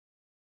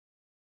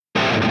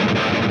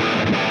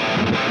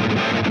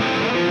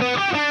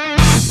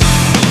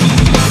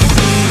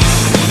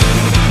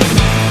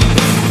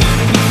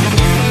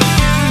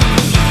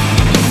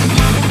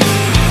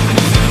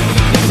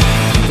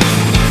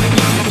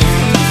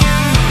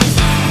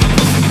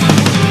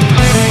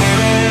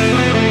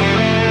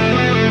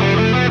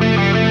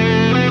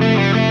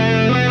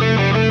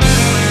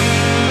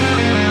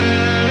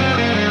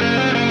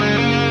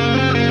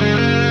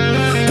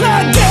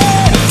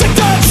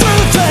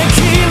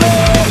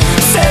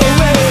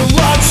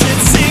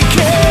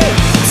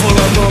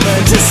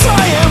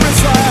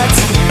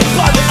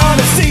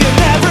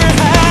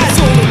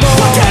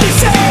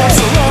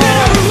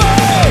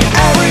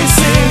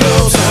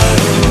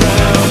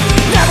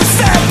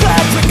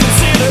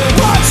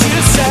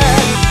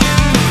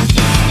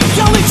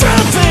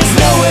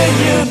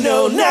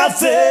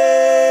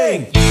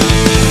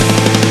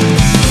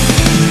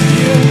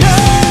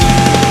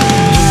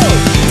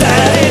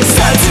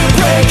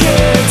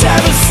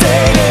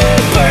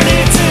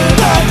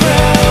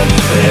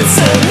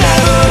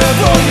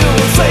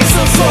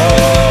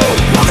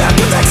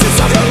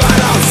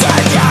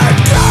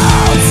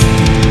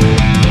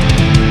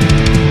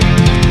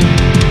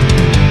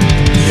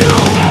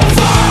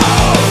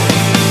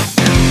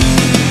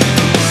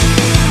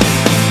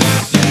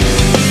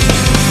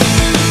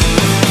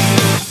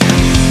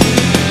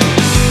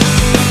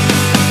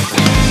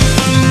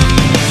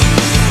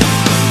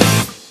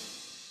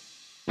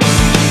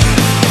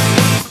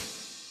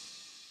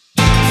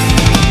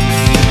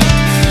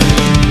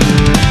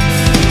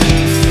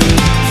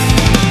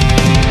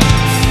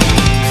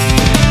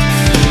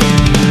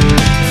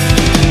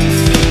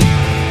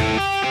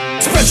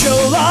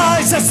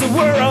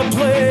we're a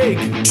plague.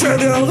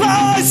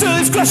 Trivialize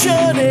its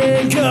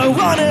questioning, go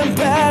on and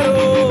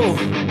battle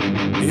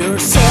your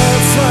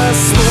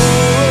senseless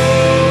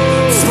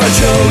morals. Spread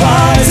your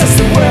lies as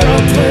to we're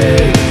a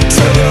plague.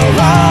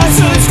 Trivialize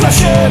its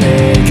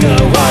questioning, go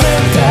on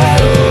and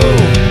battle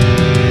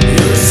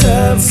your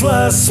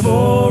senseless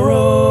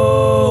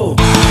moral.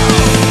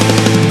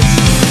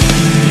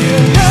 You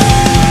know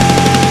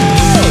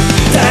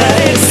that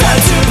it's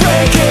time to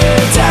break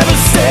it,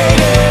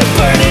 devastate it,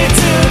 burn it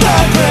to the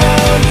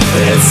ground.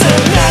 It's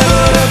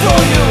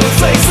inevitable, you will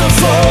face the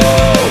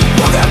fall.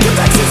 Walk out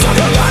connections on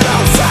your right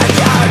outside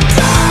your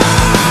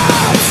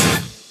clouds.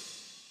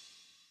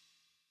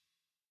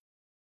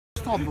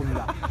 Stop,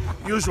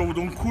 io ho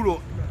avuto un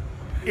culo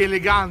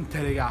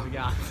elegante,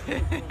 raga.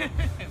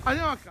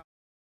 Andiamo a casa.